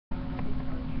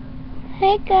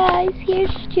Hey guys,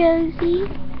 here's Josie.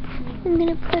 I'm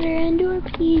gonna put her into her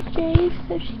PJs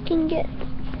so she can get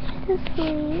to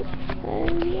sleep.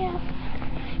 Yeah.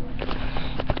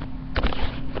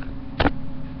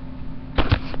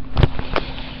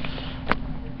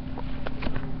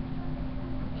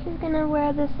 She's gonna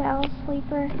wear this owl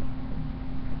sleeper.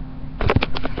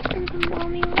 And the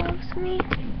mommy loves me.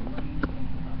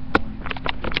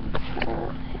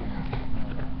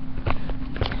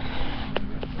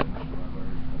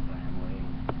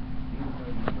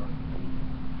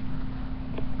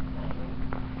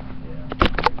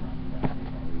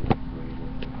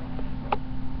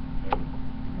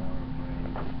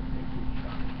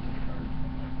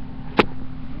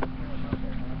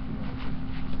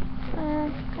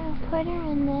 Gonna put her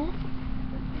in this.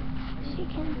 She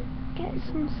can get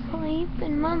some sleep,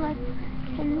 and Mama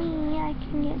and me, I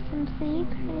can get some sleep.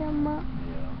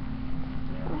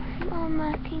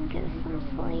 Mama can get some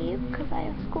sleep because I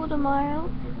have school tomorrow.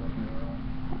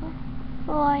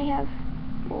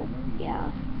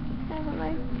 Yeah, never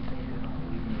mind.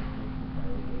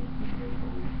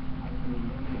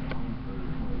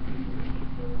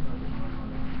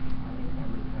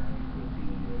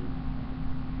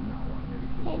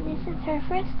 Hey, this is her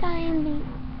first time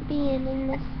being in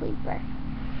this sleeper,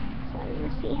 so I'm going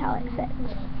to see how it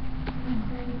fits.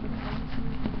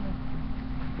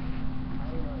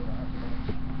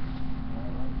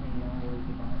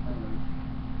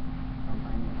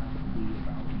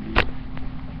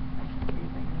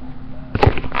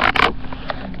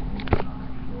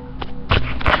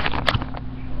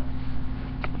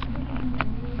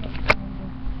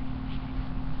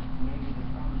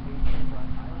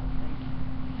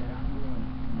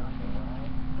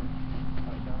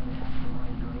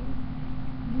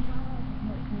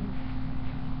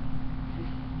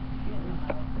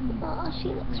 Oh, she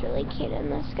looks really cute in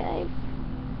this guy.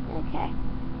 Okay,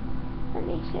 let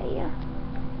me show you.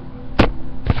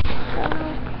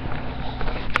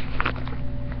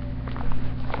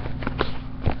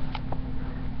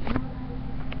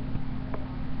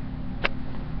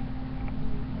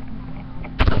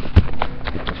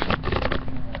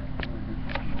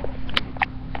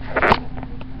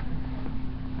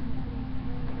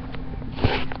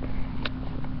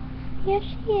 Here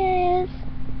she is.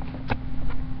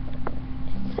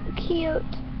 So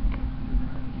cute.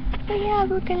 But yeah,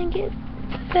 we're gonna get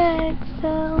to bed,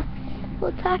 so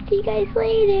we'll talk to you guys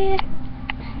later.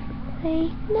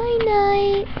 Say night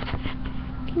night.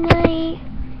 Good night.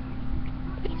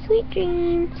 Sweet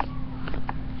dreams.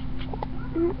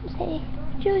 Say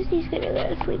Josie's gonna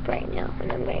go to sleep right now,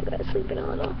 and I'm gonna go to sleep in a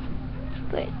little.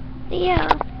 But yeah.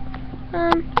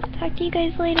 Talk to you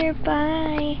guys later.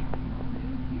 Bye.